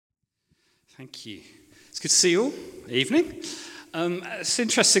Thank you. It's good to see you all. Evening. It's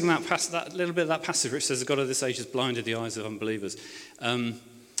interesting that little bit of that passage which says the God of this age has blinded the eyes of unbelievers. The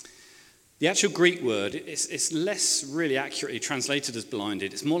actual Greek word, it's less really accurately translated as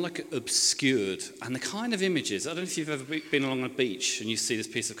blinded. It's more like obscured. And the kind of images, I don't know if you've ever been along a beach and you see this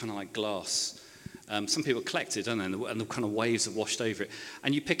piece of kind of like glass. Some people collect it, don't they? And the kind of waves have washed over it.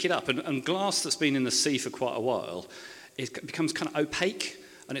 And you pick it up. And glass that's been in the sea for quite a while, it becomes kind of opaque.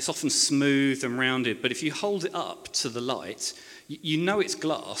 And it's often smooth and rounded. But if you hold it up to the light, you know it's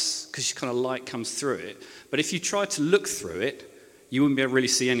glass because kind of light comes through it. But if you try to look through it, you wouldn't be able to really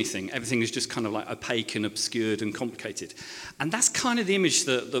see anything. Everything is just kind of like opaque and obscured and complicated. And that's kind of the image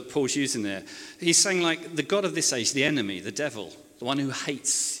that Paul's using there. He's saying like the God of this age, the enemy, the devil, the one who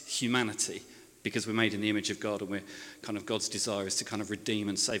hates humanity because we're made in the image of God and we're kind of God's desire is to kind of redeem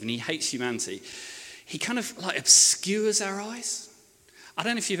and save. And he hates humanity. He kind of like obscures our eyes. I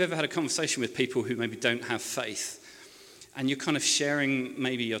don't know if you've ever had a conversation with people who maybe don't have faith and you're kind of sharing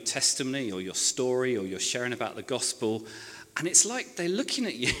maybe your testimony or your story or you're sharing about the gospel and it's like they're looking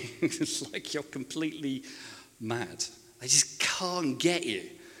at you. It's like you're completely mad. They just can't get you.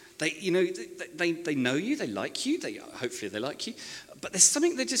 They know you, they like you, hopefully they like you. But there's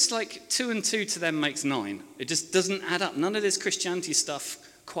something that just like 2 and 2 to them makes 9. It just doesn't add up. None of this Christianity stuff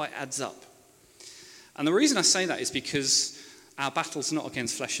quite adds up. And the reason I say that is because our battle's not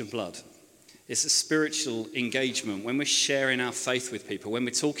against flesh and blood. It's a spiritual engagement. When we're sharing our faith with people, when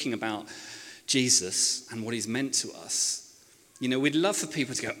we're talking about Jesus and what he's meant to us, we'd love for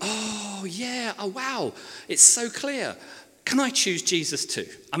people to go, oh, yeah, oh, wow, it's so clear. Can I choose Jesus too?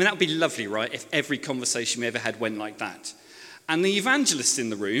 I mean, that would be lovely, right, if every conversation we ever had went like that. And the evangelists in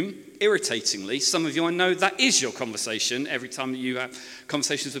the room, irritatingly, some of you, I know that is your conversation every time that you have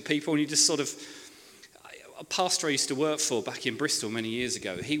conversations with people and you just sort of, a pastor I used to work for back in Bristol many years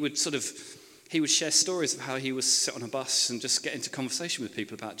ago, he would share stories of how he would sit on a bus and just get into conversation with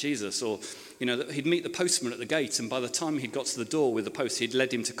people about Jesus, or that he'd meet the postman at the gate and by the time he'd got to the door with the post he'd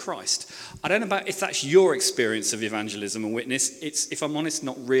led him to Christ. I don't know about if that's your experience of evangelism and witness. It's, if I'm honest,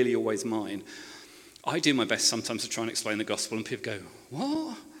 not really always mine. I do my best sometimes to try and explain the gospel and people go,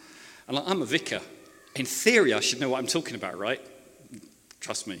 what? And I'm a vicar. In theory I should know what I'm talking about, right?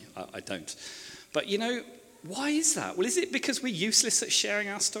 Trust me, I don't. But why is that? Well, is it because we're useless at sharing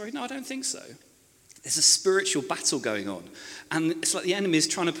our story? No, I don't think so. There's a spiritual battle going on. And it's like the enemy is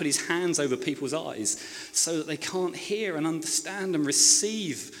trying to put his hands over people's eyes so that they can't hear and understand and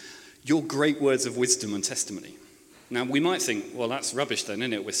receive your great words of wisdom and testimony. Now, we might think, well, that's rubbish then,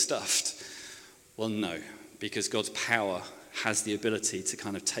 isn't it? We're stuffed. Well, no, because God's power has the ability to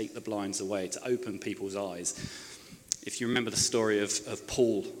kind of take the blinds away, to open people's eyes. If you remember the story of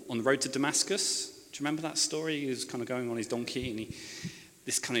Paul on the road to Damascus, do you remember that story? He was kind of going on his donkey and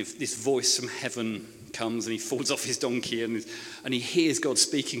this voice from heaven comes and he falls off his donkey and he hears God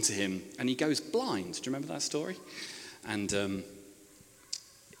speaking to him and he goes blind. Do you remember that story? And,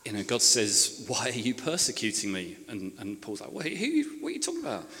 God says, why are you persecuting me? And Paul's like, what are you talking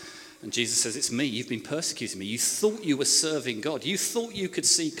about? And Jesus says, it's me. You've been persecuting me. You thought you were serving God. You thought you could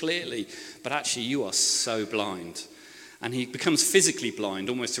see clearly, but actually you are so blind. And he becomes physically blind,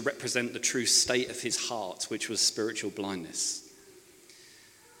 almost to represent the true state of his heart, which was spiritual blindness.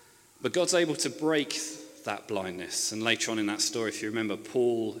 But God's able to break that blindness. And later on in that story, if you remember,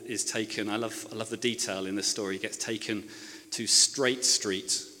 Paul is taken, I love the detail in this story, he gets taken to Straight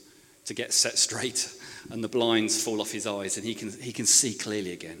Street to get set straight, and the blinds fall off his eyes, and he can see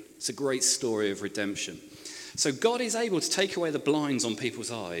clearly again. It's a great story of redemption. So God is able to take away the blinds on people's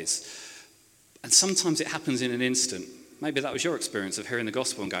eyes, and sometimes it happens in an instant. Maybe that was your experience of hearing the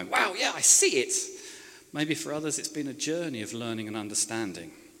gospel and going, wow, yeah, I see it. Maybe for others it's been a journey of learning and understanding.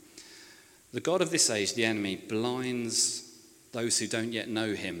 The God of this age, the enemy, blinds those who don't yet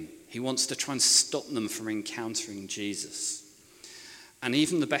know him. He wants to try and stop them from encountering Jesus. And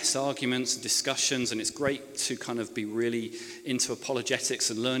even the best arguments and discussions, and it's great to kind of be really into apologetics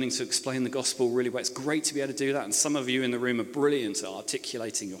and learning to explain the gospel really well. It's great to be able to do that. And some of you in the room are brilliant at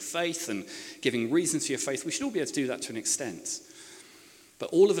articulating your faith and giving reasons for your faith. We should all be able to do that to an extent. But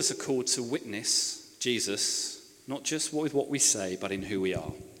all of us are called to witness Jesus, not just with what we say, but in who we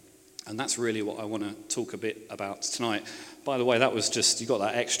are. And that's really what I want to talk a bit about tonight. By the way, that was just, you got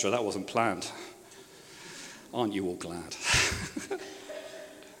that extra, that wasn't planned. Aren't you all glad?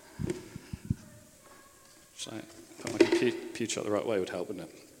 So put my computer out the right way would help, wouldn't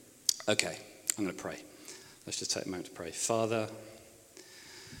it? Okay, I'm going to pray. Let's just take a moment to pray. Father,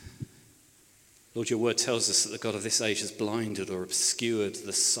 Lord, your word tells us that the God of this age has blinded or obscured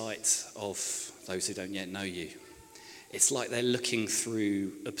the sight of those who don't yet know you. It's like they're looking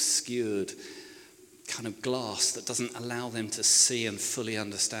through obscured kind of glass that doesn't allow them to see and fully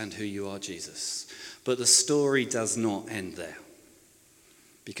understand who you are, Jesus. But the story does not end there,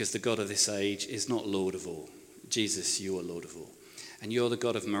 because the God of this age is not Lord of all. Jesus, you are Lord of all. And you're the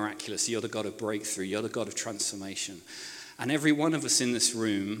God of miraculous, you're the God of breakthrough, you're the God of transformation. And every one of us in this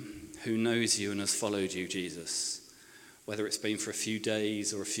room who knows you and has followed you, Jesus, whether it's been for a few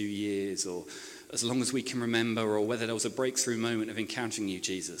days or a few years or as long as we can remember, or whether there was a breakthrough moment of encountering you,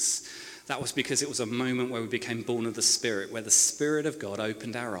 Jesus, that was because it was a moment where we became born of the Spirit, where the Spirit of God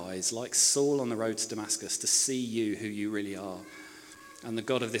opened our eyes, like Saul on the road to Damascus, to see you, who you really are. And the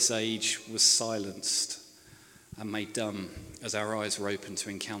God of this age was silenced and made dumb as our eyes were opened to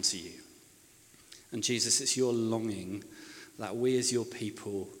encounter you. And Jesus, it's your longing that we as your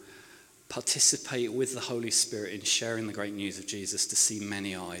people participate with the Holy Spirit in sharing the great news of Jesus, to see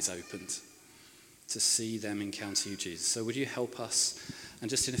many eyes opened, to see them encounter you, Jesus. So would you help us, and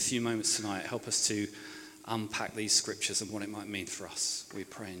just in a few moments tonight, help us to unpack these scriptures and what it might mean for us. We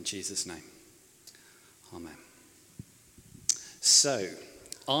pray in Jesus' name. Amen. So,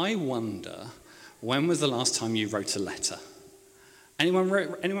 I wonder, when was the last time you wrote a letter? Anyone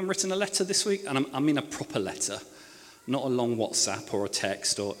written a letter this week? And I mean a proper letter, not a long WhatsApp or a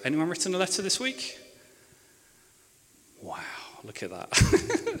text. Or anyone written a letter this week? Wow, look at that.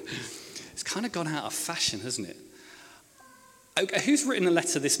 It's kind of gone out of fashion, hasn't it? Okay, who's written a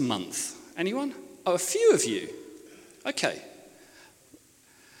letter this month? Anyone? Oh, a few of you. Okay.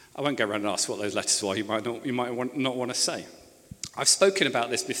 I won't go around and ask what those letters were. You might not want to say. I've spoken about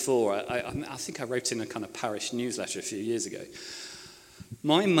this before. I think I wrote in a kind of parish newsletter a few years ago.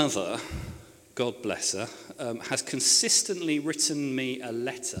 My mother, God bless her, has consistently written me a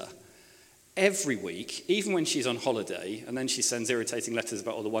letter every week, even when she's on holiday, and then she sends irritating letters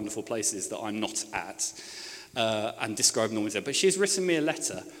about all the wonderful places that I'm not at, and describing them with her. But she's written me a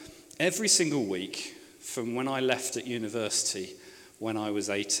letter every single week from when I left at university when I was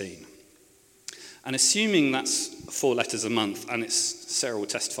 18. And assuming that's 4 letters a month, and Sarah will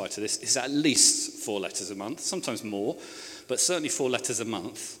testify to this, it's at least 4 letters a month, sometimes more, but certainly 4 letters a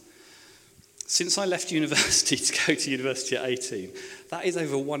month. Since I left university to go to university at 18, that is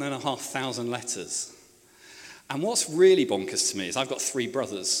over 1,500 letters. And what's really bonkers to me is I've got 3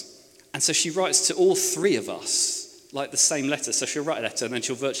 brothers. And so she writes to all 3 of us, like the same letter. So she'll write a letter and then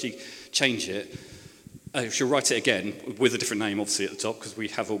she'll virtually change it. She'll write it again with a different name, obviously, at the top, because we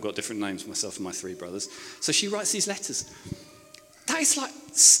have all got different names, myself and my 3 brothers. So she writes these letters. That is like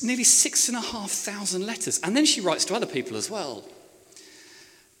nearly 6,500 letters. And then she writes to other people as well.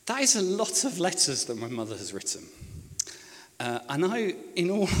 That is a lot of letters that my mother has written. And I, in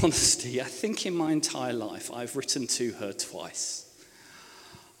all honesty, I think in my entire life, I've written to her twice.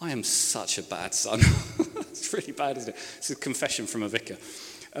 I am such a bad son. It's really bad, isn't it? It's a confession from a vicar.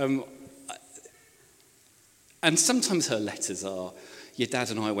 And sometimes her letters are, your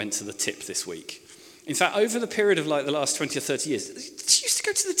dad and I went to the tip this week. In fact, over the period of like the last 20 or 30 years, she used to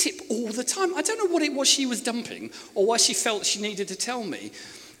go to the tip all the time. I don't know what it was she was dumping or why she felt she needed to tell me.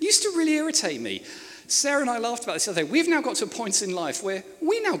 It used to really irritate me. Sarah and I laughed about this the other day. We've now got to a point in life where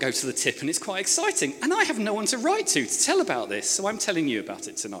we now go to the tip and it's quite exciting. And I have no one to write to tell about this, so I'm telling you about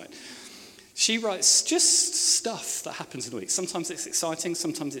it tonight. She writes just stuff that happens in the week. Sometimes it's exciting,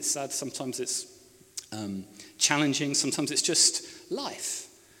 sometimes it's sad, sometimes it's challenging, sometimes it's just life.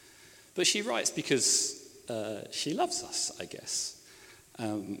 But she writes because she loves us, I guess.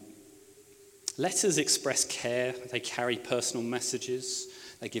 Letters express care, they carry personal messages,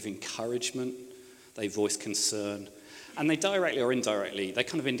 they give encouragement, they voice concern, and they directly or indirectly, they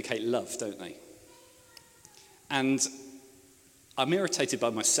kind of indicate love, don't they? And I'm irritated by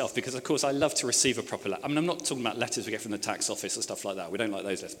myself because, of course, I love to receive a proper letter. I mean, I'm not talking about letters we get from the tax office or stuff like that. We don't like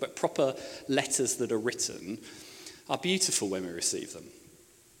those letters. But proper letters that are written are beautiful when we receive them.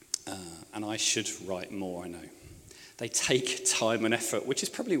 And I should write more, I know. They take time and effort, which is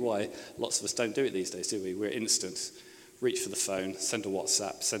probably why lots of us don't do it these days, do we? We're instant. Reach for the phone, send a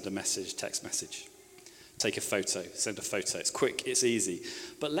WhatsApp, send a message, text message. Take a photo, send a photo. It's quick, it's easy.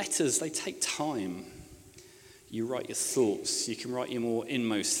 But letters, they take time. You write your thoughts. You can write your more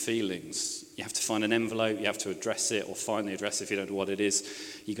inmost feelings. You have to find an envelope. You have to address it or find the address if you don't know what it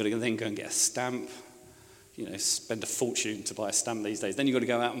is. You've got to then go and get a stamp. You know, spend a fortune to buy a stamp these days. Then you've got to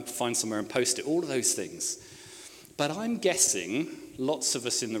go out and find somewhere and post it. All of those things. But I'm guessing lots of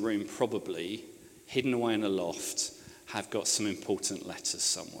us in the room probably, hidden away in a loft, have got some important letters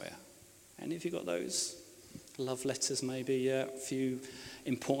somewhere. Any of you got those? Love letters maybe, yeah. A few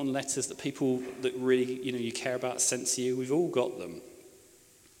important letters that people that really, you care about sent to you. We've all got them.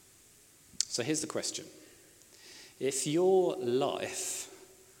 So here's the question. If your life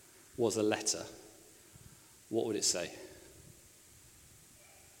was a letter, what would it say?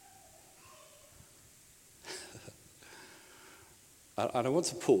 And I want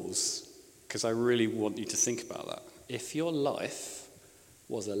to pause because I really want you to think about that. If your life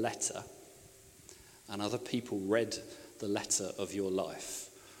was a letter and other people read the letter of your life,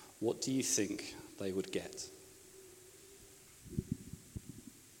 what do you think they would get?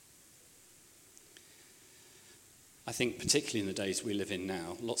 I think particularly in the days we live in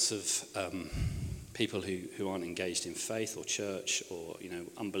now, lots of people who aren't engaged in faith or church or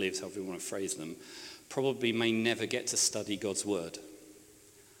unbelievers, however you want to phrase them, probably may never get to study God's word.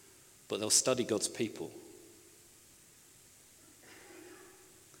 But they'll study God's people.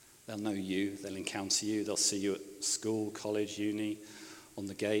 They'll know you, they'll encounter you, they'll see you at school, college, uni, on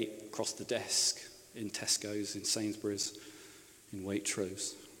the gate, across the desk, in Tesco's, in Sainsbury's, in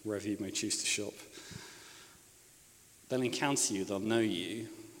Waitrose, wherever you may choose to shop. They'll encounter you, they'll know you,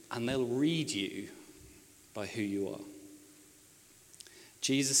 and they'll read you by who you are.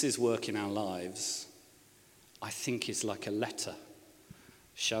 Jesus' work in our lives, I think, is like a letter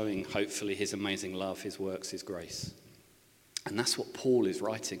showing, hopefully, his amazing love, his works, his grace. And that's what Paul is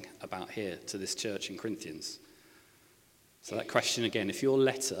writing about here to this church in Corinthians. So that question again, if your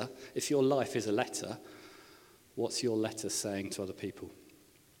life is a letter, what's your letter saying to other people?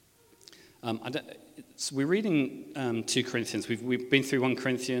 So we're reading 2 Corinthians. We've been through 1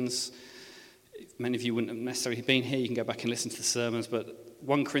 Corinthians. Many of you wouldn't have necessarily been here. You can go back and listen to the sermons. But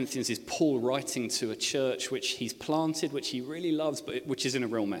 1 Corinthians is Paul writing to a church which he's planted, which he really loves, but which is in a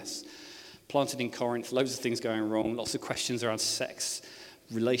real mess. Planted in Corinth, loads of things going wrong, lots of questions around sex,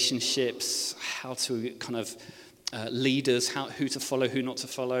 relationships, how to kind of leaders, who to follow, who not to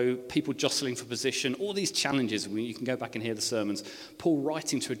follow, people jostling for position, all these challenges. You can go back and hear the sermons. Paul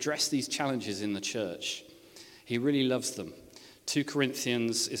writing to address these challenges in the church. He really loves them. 2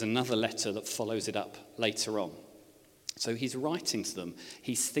 Corinthians is another letter that follows it up later on. So he's writing to them,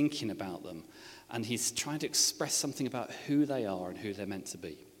 he's thinking about them, and he's trying to express something about who they are and who they're meant to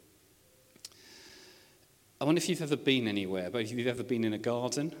be. I wonder if you've ever been anywhere, but if you've ever been in a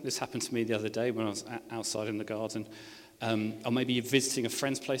garden. This happened to me the other day when I was outside in the garden. Or maybe you're visiting a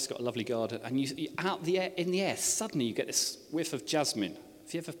friend's place, got a lovely garden, and you out in the air, suddenly you get this whiff of jasmine.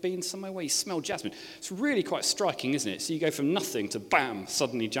 Have you ever been somewhere where you smell jasmine? It's really quite striking, isn't it? So you go from nothing to bam,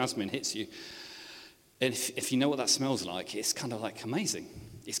 suddenly jasmine hits you. And if you know what that smells like, it's kind of like amazing.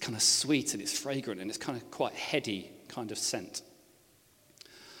 It's kind of sweet and it's fragrant and it's kind of quite heady kind of scent.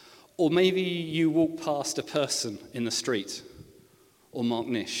 Or maybe you walk past a person in the street, or Mark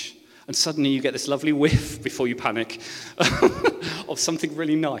Nish, and suddenly you get this lovely whiff before you panic of something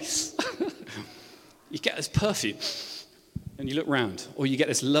really nice. You get this perfume, and you look round, or you get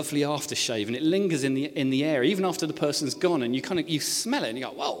this lovely aftershave, and it lingers in the air even after the person's gone, and you smell it, and you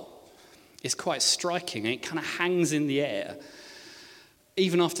go, whoa, it's quite striking, and it kind of hangs in the air.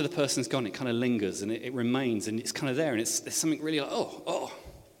 Even after the person's gone, it kind of lingers, and it remains, and it's kind of there, and there's something really like, oh.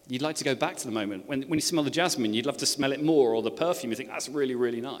 You'd like to go back to the moment. When you smell the jasmine, you'd love to smell it more, or the perfume, you think, that's really,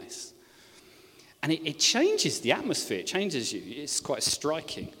 really nice. And it changes the atmosphere, it changes you. It's quite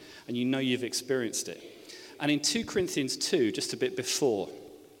striking, and you know you've experienced it. And in 2 Corinthians 2, just a bit before,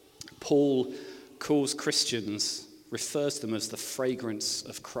 Paul calls Christians, refers to them as the fragrance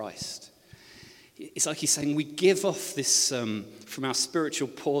of Christ. It's like he's saying we give off this, from our spiritual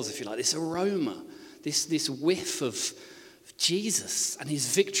pores, if you like, this aroma, this whiff of Jesus and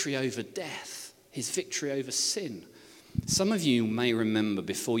his victory over death, his victory over sin. Some of you may remember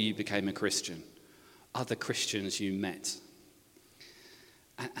before you became a Christian, other Christians you met.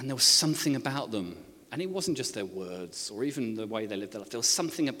 And there was something about them. And it wasn't just their words or even the way they lived their life. There was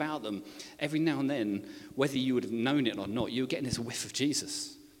something about them. Every now and then, whether you would have known it or not, you were getting this whiff of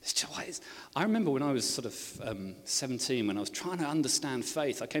Jesus. I remember when I was sort of 17, when I was trying to understand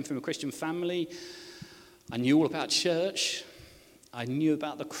faith. I came from a Christian family. I knew all about church. I knew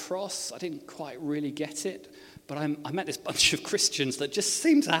about the cross. I didn't quite really get it. But I met this bunch of Christians that just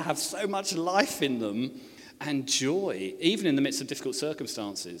seemed to have so much life in them and joy, even in the midst of difficult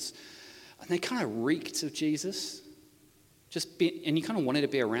circumstances. And they kind of reeked of Jesus. And you kind of wanted to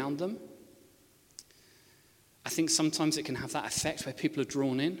be around them. I think sometimes it can have that effect where people are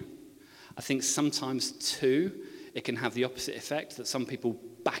drawn in. I think sometimes, too, it can have the opposite effect, that some people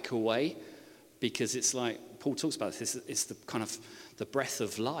back away because it's like, Paul talks about this, it's the kind of the breath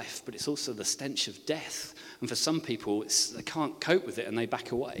of life, but it's also the stench of death. And for some people, they can't cope with it and they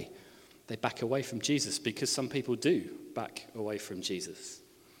back away. They back away from Jesus because some people do back away from Jesus.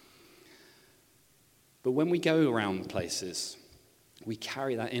 But when we go around places, we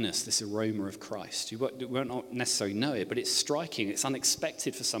carry that in us, this aroma of Christ. You won't necessarily know it, but it's striking. It's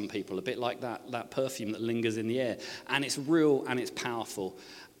unexpected for some people, a bit like that perfume that lingers in the air. And it's real and it's powerful.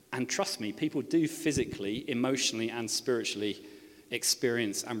 And trust me, people do physically, emotionally, and spiritually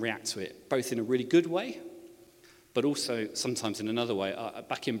experience and react to it, both in a really good way, but also sometimes in another way.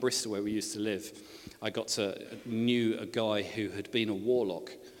 Back in Bristol, where we used to live, I knew a guy who had been a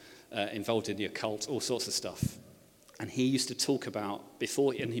warlock, involved in the occult, all sorts of stuff. And he used to talk about,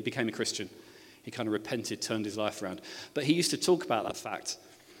 and he became a Christian, he kind of repented, turned his life around. But he used to talk about that fact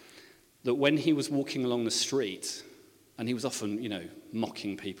that when he was walking along the street, and he was often,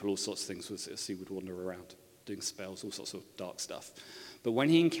 mocking people, all sorts of things, as he would wander around, doing spells, all sorts of dark stuff. But when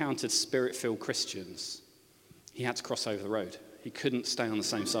he encountered spirit-filled Christians, he had to cross over the road. He couldn't stay on the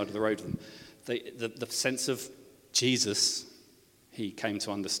same side of the road with them. The sense of Jesus, he came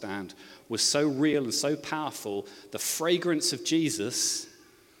to understand, was so real and so powerful. The fragrance of Jesus,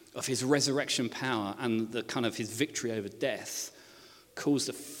 of his resurrection power and the kind of his victory over death, caused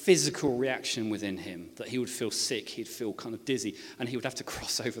a physical reaction within him that he would feel sick, he'd feel kind of dizzy, and he would have to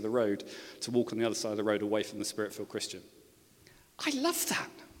cross over the road to walk on the other side of the road away from the spirit-filled Christian. I love that.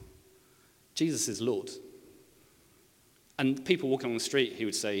 Jesus is Lord. And people walking on the street, he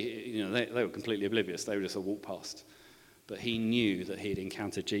would say, they were completely oblivious. They would just walk past. But he knew that he had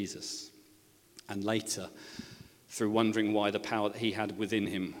encountered Jesus. And later, through wondering why the power that he had within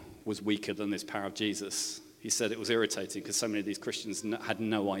him was weaker than this power of Jesus, he said it was irritating because so many of these Christians had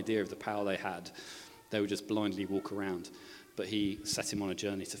no idea of the power they had. They would just blindly walk around. But he set him on a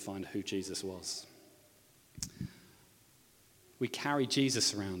journey to find who Jesus was. We carry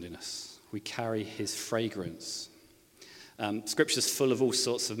Jesus around in us. We carry his fragrance. Scripture's full of all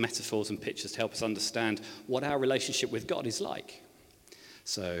sorts of metaphors and pictures to help us understand what our relationship with God is like.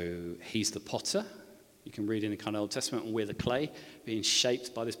 So he's the potter. You can read in the kind of Old Testament, and we're the clay, being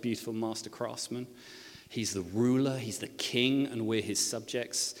shaped by this beautiful master craftsman. He's the ruler, he's the king, and we're his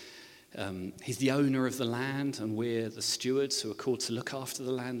subjects. He's the owner of the land, and we're the stewards who are called to look after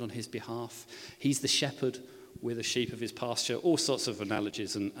the land on his behalf. He's the shepherd, we're the sheep of his pasture. All sorts of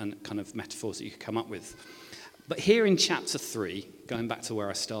analogies and kind of metaphors that you could come up with. But here in chapter 3, going back to where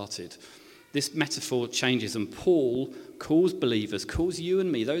I started, this metaphor changes, and Paul calls believers, calls you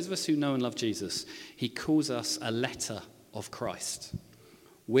and me, those of us who know and love Jesus, he calls us a letter of Christ.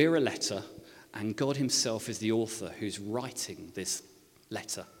 We're a letter, and God himself is the author who's writing this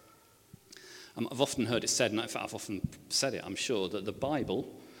letter. I've often heard it said, and in fact I've often said it, I'm sure, that the Bible,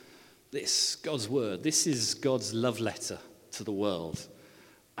 this, God's word, this is God's love letter to the world.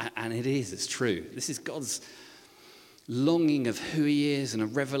 And it is, it's true. This is God's longing of who he is and a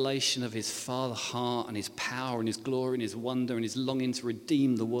revelation of his Father heart and his power and his glory and his wonder and his longing to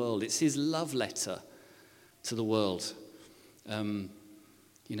redeem the world. It's his love letter to the world.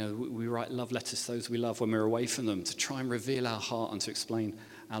 We write love letters to those we love when we're away from them to try and reveal our heart and to explain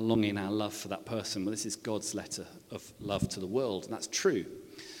our longing, our love for that person. Well, this is God's letter of love to the world, and that's true.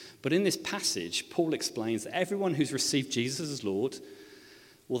 But in this passage, Paul explains that everyone who's received Jesus as Lord,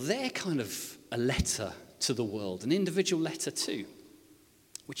 well, they're kind of a letter to the world, an individual letter too,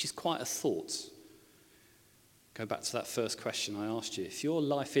 which is quite a thought. Go back to that first question I asked you. If your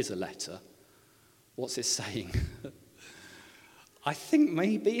life is a letter, what's it saying? I think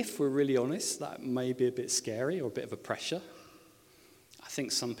maybe, if we're really honest, that may be a bit scary or a bit of a pressure. I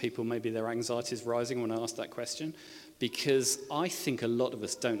think some people, maybe their anxiety is rising when I ask that question, because I think a lot of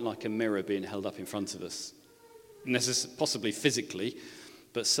us don't like a mirror being held up in front of us, possibly physically,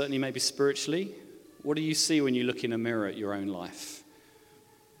 but certainly maybe spiritually. What do you see when you look in a mirror at your own life?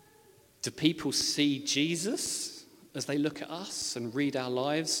 Do people see Jesus as they look at us and read our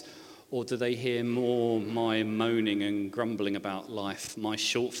lives? Or do they hear more my moaning and grumbling about life, my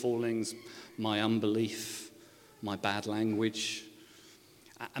shortfallings, my unbelief, my bad language?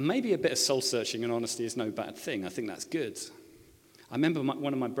 And maybe a bit of soul-searching and honesty is no bad thing. I think that's good. I remember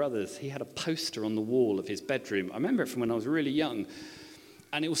one of my brothers, he had a poster on the wall of his bedroom. I remember it from when I was really young.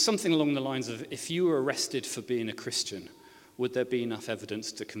 And it was something along the lines of, if you were arrested for being a Christian, would there be enough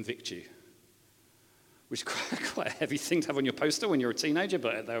evidence to convict you? Which is quite a heavy thing to have on your poster when you're a teenager,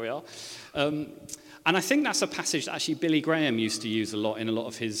 but there we are. And I think that's a passage that actually Billy Graham used to use a lot in a lot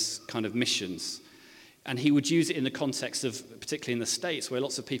of his kind of missions. And he would use it in the context of, particularly in the States, where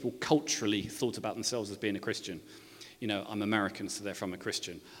lots of people culturally thought about themselves as being a Christian. I'm American, so therefore I'm a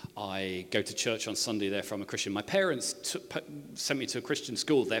Christian. I go to church on Sunday, therefore I'm a Christian. My parents sent me to a Christian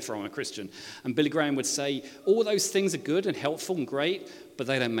school, therefore I'm a Christian. And Billy Graham would say, all those things are good and helpful and great, but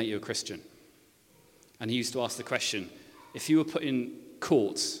they don't make you a Christian. And he used to ask the question, if you were put in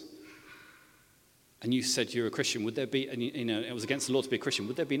court and you said you're a Christian, would there be, and it was against the law to be a Christian,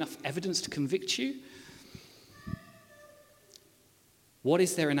 would there be enough evidence to convict you? What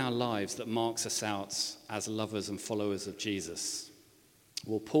is there in our lives that marks us out as lovers and followers of Jesus?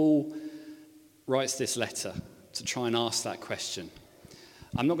 Well, Paul writes this letter to try and ask that question.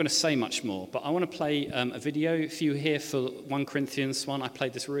 I'm not going to say much more, but I want to play a video. If you were here for 1 Corinthians 1, I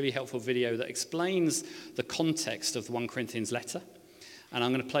played this really helpful video that explains the context of the 1 Corinthians letter. And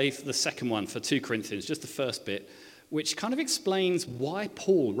I'm going to play the second one for 2 Corinthians, just the first bit, which kind of explains why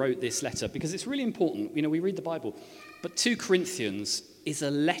Paul wrote this letter, because it's really important. We read the Bible, but 2 Corinthians is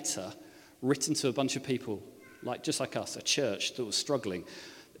a letter written to a bunch of people, just like us, a church that was struggling.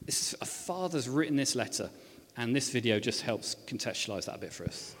 A father's written this letter, and this video just helps contextualize that a bit for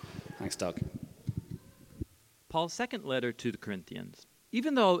us. Thanks, Doug. Paul's second letter to the Corinthians.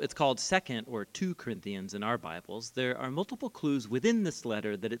 Even though it's called 2nd or 2 Corinthians in our Bibles, there are multiple clues within this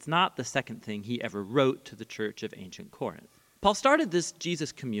letter that it's not the second thing he ever wrote to the church of ancient Corinth. Paul started this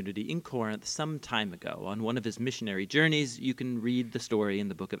Jesus community in Corinth some time ago. On one of his missionary journeys, you can read the story in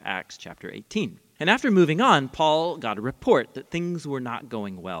the book of Acts, chapter 18. And after moving on, Paul got a report that things were not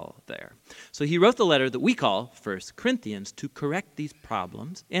going well there. So he wrote the letter that we call 1 Corinthians to correct these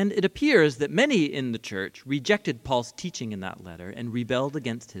problems. And it appears that many in the church rejected Paul's teaching in that letter and rebelled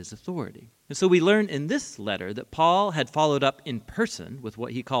against his authority. And so we learn in this letter that Paul had followed up in person with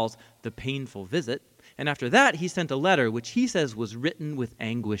what he calls the painful visit. And after that, he sent a letter which he says was written with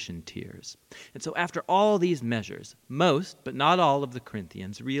anguish and tears. And so after all these measures, most, but not all of the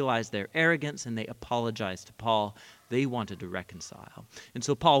Corinthians realized their arrogance and they apologized to Paul. They wanted to reconcile. And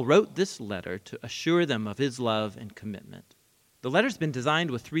so Paul wrote this letter to assure them of his love and commitment. The letter's been designed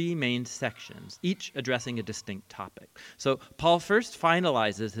with 3 main sections, each addressing a distinct topic. So Paul first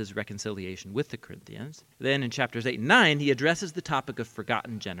finalizes his reconciliation with the Corinthians. Then in chapters 8 and 9, he addresses the topic of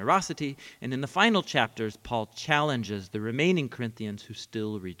forgotten generosity. And in the final chapters, Paul challenges the remaining Corinthians who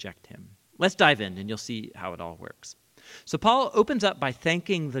still reject him. Let's dive in and you'll see how it all works. So Paul opens up by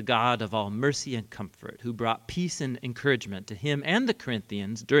thanking the God of all mercy and comfort, who brought peace and encouragement to him and the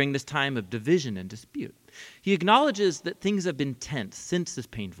Corinthians during this time of division and dispute. He acknowledges that things have been tense since this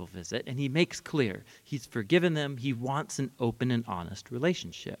painful visit, and he makes clear he's forgiven them. He wants an open and honest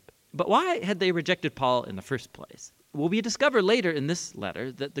relationship. But why had they rejected Paul in the first place? Well, we discover later in this letter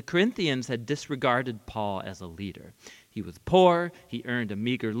that the Corinthians had disregarded Paul as a leader. He was poor, he earned a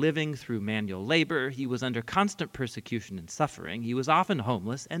meager living through manual labor, he was under constant persecution and suffering, he was often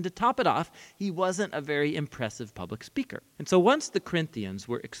homeless, and to top it off, he wasn't a very impressive public speaker. And so once the Corinthians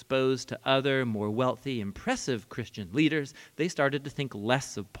were exposed to other, more wealthy, impressive Christian leaders, they started to think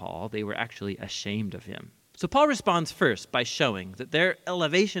less of Paul. They were actually ashamed of him. So Paul responds first by showing that their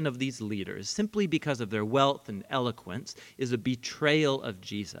elevation of these leaders, simply because of their wealth and eloquence, is a betrayal of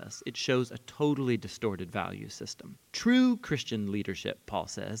Jesus. It shows a totally distorted value system. True Christian leadership, Paul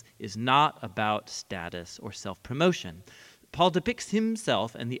says, is not about status or self-promotion. Paul depicts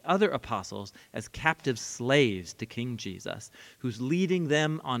himself and the other apostles as captive slaves to King Jesus, who's leading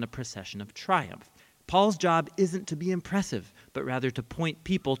them on a procession of triumph. Paul's job isn't to be impressive, but rather to point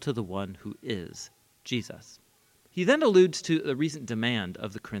people to the one who is Jesus. He then alludes to the recent demand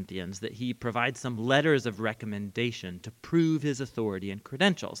of the Corinthians that he provide some letters of recommendation to prove his authority and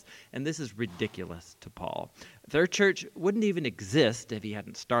credentials. And this is ridiculous to Paul. Their church wouldn't even exist if he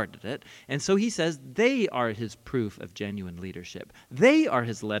hadn't started it. And so he says they are his proof of genuine leadership. They are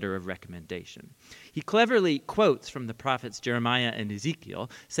his letter of recommendation. He cleverly quotes from the prophets Jeremiah and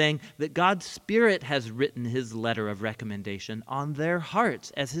Ezekiel, saying that God's Spirit has written his letter of recommendation on their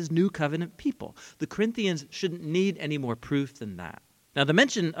hearts as his new covenant people. The Corinthians shouldn't need any more proof than that. Now, the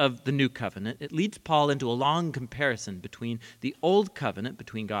mention of the new covenant, it leads Paul into a long comparison between the old covenant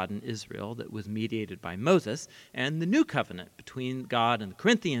between God and Israel that was mediated by Moses and the new covenant between God and the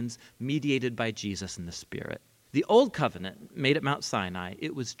Corinthians mediated by Jesus and the Spirit. The old covenant made at Mount Sinai,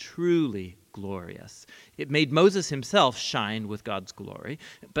 it was truly glorious. It made Moses himself shine with God's glory,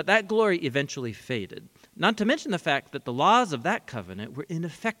 but that glory eventually faded. Not to mention the fact that the laws of that covenant were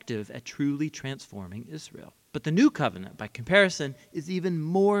ineffective at truly transforming Israel. But the new covenant, by comparison, is even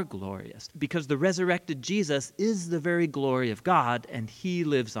more glorious because the resurrected Jesus is the very glory of God and he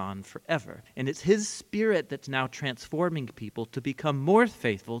lives on forever. And it's his Spirit that's now transforming people to become more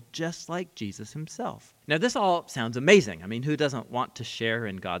faithful, just like Jesus himself. Now, this all sounds amazing. I mean, who doesn't want to share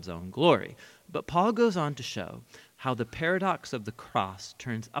in God's own glory? But Paul goes on to show how the paradox of the cross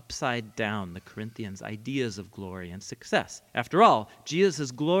turns upside down the Corinthians' ideas of glory and success. After all,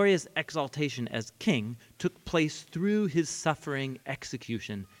 Jesus' glorious exaltation as king took place through his suffering,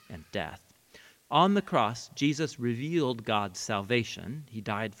 execution, and death. On the cross, Jesus revealed God's salvation. He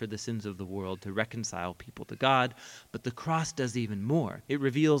died for the sins of the world to reconcile people to God. But the cross does even more. It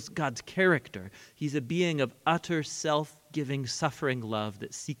reveals God's character. He's a being of utter self-giving, suffering love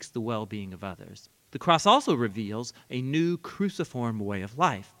that seeks the well-being of others. The cross also reveals a new cruciform way of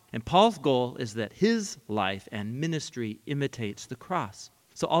life. And Paul's goal is that his life and ministry imitates the cross.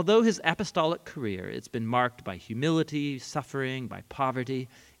 So although his apostolic career, it's been marked by humility, suffering, by poverty,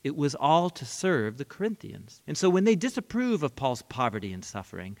 it was all to serve the Corinthians. And so when they disapprove of Paul's poverty and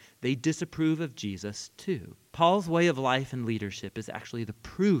suffering, they disapprove of Jesus too. Paul's way of life and leadership is actually the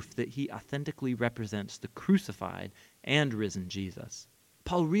proof that he authentically represents the crucified and risen Jesus.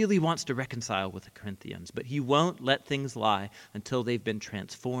 Paul really wants to reconcile with the Corinthians, but he won't let things lie until they've been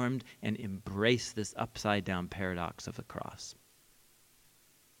transformed and embrace this upside-down paradox of the cross.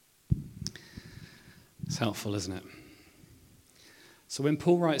 It's helpful, isn't it? So when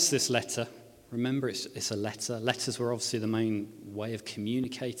Paul writes this letter, remember it's a letter. Letters were obviously the main way of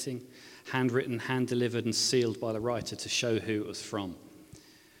communicating, handwritten, hand-delivered, and sealed by the writer to show who it was from.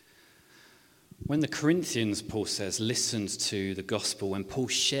 When the Corinthians, Paul says, listened to the gospel, when Paul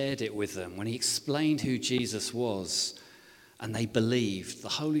shared it with them, when he explained who Jesus was, and they believed, the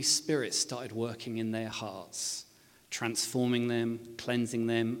Holy Spirit started working in their hearts, transforming them, cleansing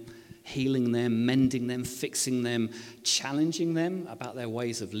them, healing them, mending them, fixing them, challenging them about their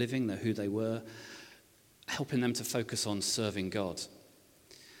ways of living, who they were, helping them to focus on serving God.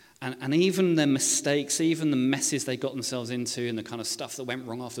 And even their mistakes, even the messes they got themselves into and the kind of stuff that went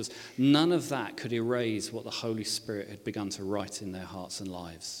wrong afterwards, none of that could erase what the Holy Spirit had begun to write in their hearts and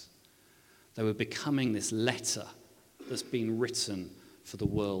lives. They were becoming this letter that's been written for the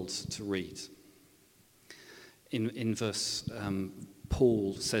world to read. In verse,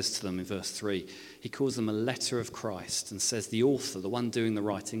 Paul says to them in verse 3, he calls them a letter of Christ and says the author, the one doing the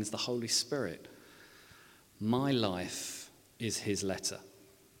writing, is the Holy Spirit. My life is his letter.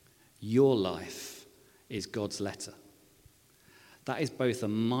 Your life is God's letter. That is both a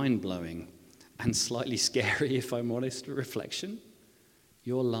mind-blowing and slightly scary, if I'm honest, reflection.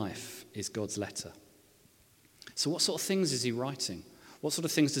 Your life is God's letter. So what sort of things is he writing? What sort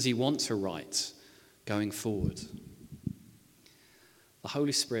of things does he want to write going forward? The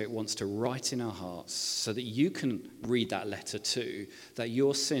Holy Spirit wants to write in our hearts so that you can read that letter too, that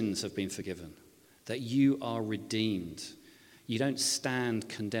your sins have been forgiven, that you are redeemed. You don't stand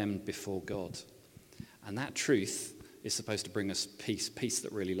condemned before God. And that truth is supposed to bring us peace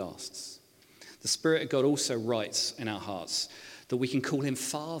that really lasts. The Spirit of God also writes in our hearts that we can call him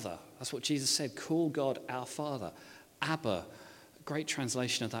Father. That's what Jesus said, call God our Father. Abba, a great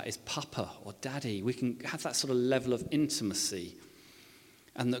translation of that is Papa or Daddy. We can have that sort of level of intimacy.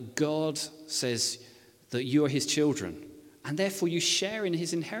 And that God says that you are his children. And therefore you share in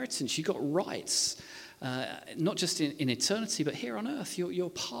his inheritance. You've got rights. Not just in eternity, but here on earth, you're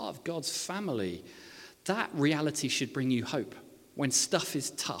part of God's family. That reality should bring you hope. When stuff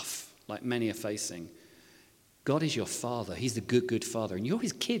is tough, like many are facing, God is your Father. He's the good Father, and you're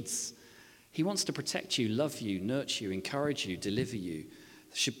his kids. He wants to protect you, love you, nurture you, encourage you, deliver you.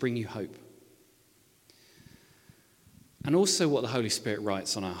 That should bring you hope. And also what the Holy Spirit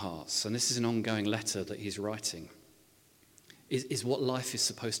writes on our hearts, and this is an ongoing letter that he's writing, is what life is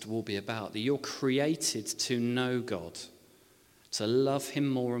supposed to all be about. That you're created to know God, to love him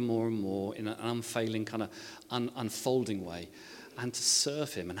more and more and more in an unfailing kind of unfolding way, and to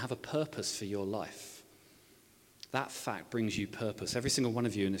serve him and have a purpose for your life. That fact brings you purpose. Every single one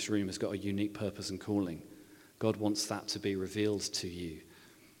of you in this room has got a unique purpose and calling. God wants that to be revealed to you.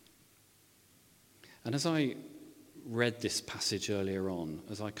 And as I read this passage earlier on,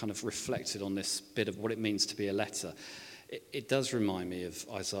 as I kind of reflected on this bit of what it means to be a letter, it does remind me of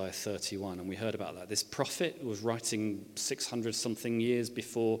Isaiah 31, and we heard about that. This prophet was writing 600-something years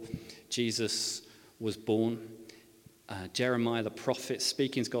before Jesus was born. Jeremiah, the prophet,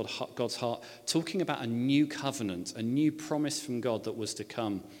 speaking to God's heart, talking about a new covenant, a new promise from God that was to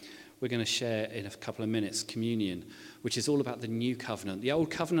come. We're going to share in a couple of minutes communion, which is all about the new covenant. The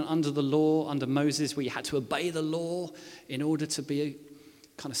old covenant under the law, under Moses, where you had to obey the law in order to be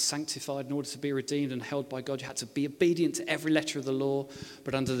kind of sanctified, in order to be redeemed and held by God. You had to be obedient to every letter of the law.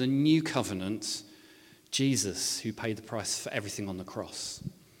 But under the new covenant, Jesus, who paid the price for everything on the cross.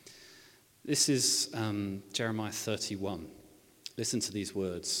 This is Jeremiah 31. Listen to these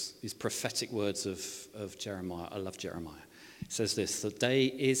words, these prophetic words of Jeremiah. I love Jeremiah. It says this: "The day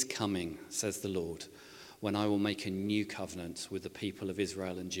is coming, says the Lord, when I will make a new covenant with the people of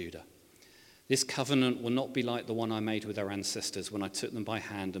Israel and Judah. This covenant will not be like the one I made with their ancestors when I took them by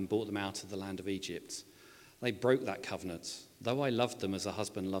hand and brought them out of the land of Egypt. They broke that covenant, though I loved them as a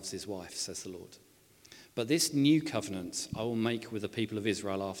husband loves his wife, says the Lord. But this new covenant I will make with the people of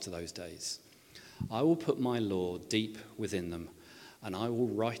Israel after those days. I will put my law deep within them, and I will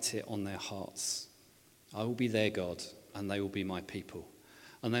write it on their hearts. I will be their God, and they will be my people.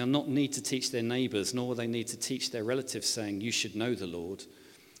 And they will not need to teach their neighbours, nor will they need to teach their relatives, saying, you should know the Lord.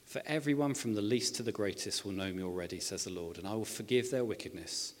 For everyone from the least to the greatest will know me already, says the Lord, and I will forgive their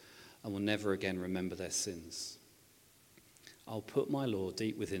wickedness and will never again remember their sins. I'll put my law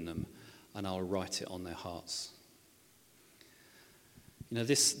deep within them, and I'll write it on their hearts. You know,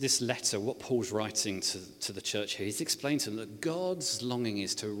 this letter, what Paul's writing to the church here, he's explained to them that God's longing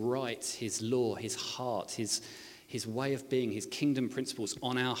is to write his law, his heart, his way of being, his kingdom principles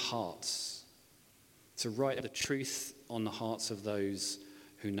on our hearts. To write the truth on the hearts of those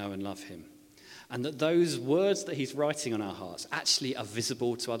who know and love him. And that those words that he's writing on our hearts actually are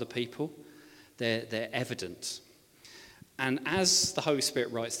visible to other people. They're evident. And as the Holy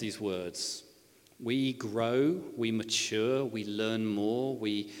Spirit writes these words, we grow, we mature, we learn more,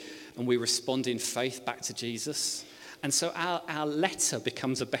 and we respond in faith back to Jesus. And so our letter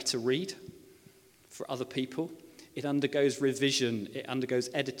becomes a better read for other people. It undergoes revision, it undergoes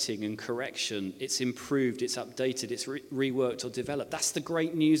editing and correction. It's improved, it's updated, it's reworked or developed. That's the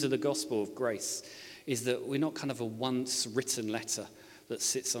great news of the gospel of grace, is that we're not kind of a once written letter that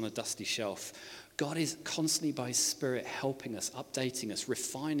sits on a dusty shelf. God is constantly by his Spirit helping us, updating us,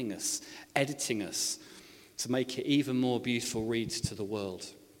 refining us, editing us to make it even more beautiful reads to the world.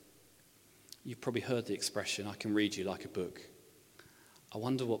 You've probably heard the expression, I can read you like a book. I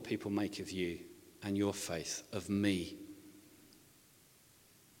wonder what people make of you and your faith, of me.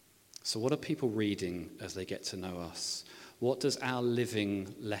 So what are people reading as they get to know us? What does our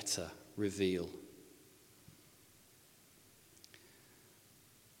living letter reveal?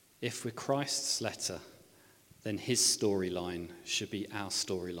 If we're Christ's letter, then his storyline should be our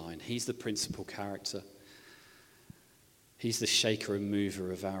storyline. He's the principal character. He's the shaker and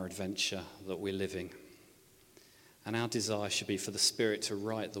mover of our adventure that we're living. And our desire should be for the Spirit to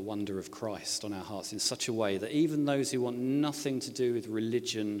write the wonder of Christ on our hearts in such a way that even those who want nothing to do with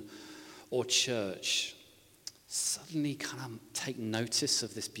religion or church suddenly kind of take notice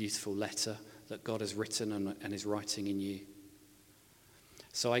of this beautiful letter that God has written and is writing in you.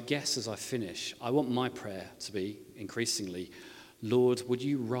 So I guess as I finish, I want my prayer to be increasingly, Lord, would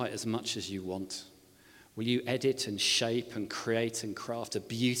you write as much as you want? Will you edit and shape and create and craft a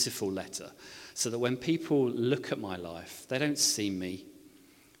beautiful letter so that when people look at my life, they don't see me,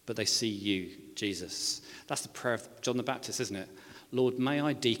 but they see you, Jesus. That's the prayer of John the Baptist, isn't it? Lord, may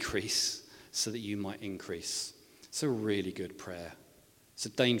I decrease so that you might increase. It's a really good prayer. It's a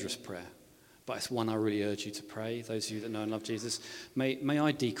dangerous prayer, but it's one I really urge you to pray, those of you that know and love Jesus. May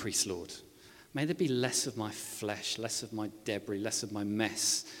I decrease, Lord. May there be less of my flesh, less of my debris, less of my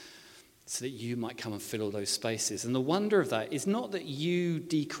mess, so that you might come and fill all those spaces. And the wonder of that is not that you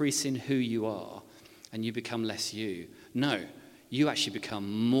decrease in who you are and you become less you. No, you actually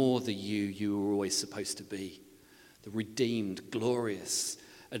become more the you were always supposed to be. The redeemed, glorious,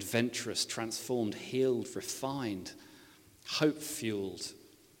 adventurous, transformed, healed, refined, hope-fueled,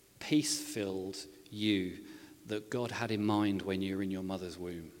 peace-filled you that God had in mind when you were in your mother's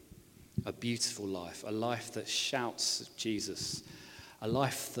womb. A beautiful life, a life that shouts of Jesus, a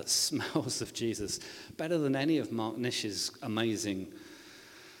life that smells of Jesus, better than any of Mark Nish's amazing,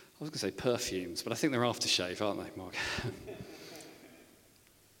 I was going to say perfumes, but I think they're aftershave, aren't they, Mark?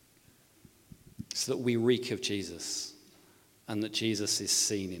 So that we reek of Jesus and that Jesus is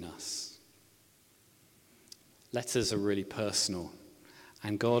seen in us. Letters are really personal,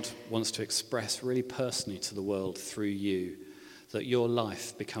 and God wants to express really personally to the world through you that your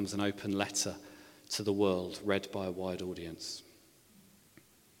life becomes an open letter to the world read by a wide audience.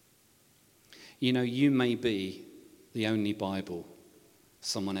 You know, you may be the only Bible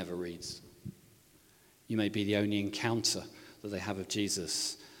someone ever reads. You may be the only encounter that they have of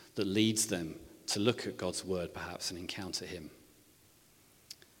Jesus that leads them to look at God's word perhaps and encounter him.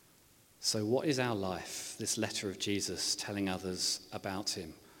 So what is our life, this letter of Jesus telling others about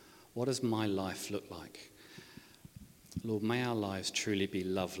him? What does my life look like? Lord, may our lives truly be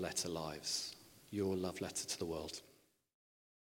love letter lives, your love letter to the world.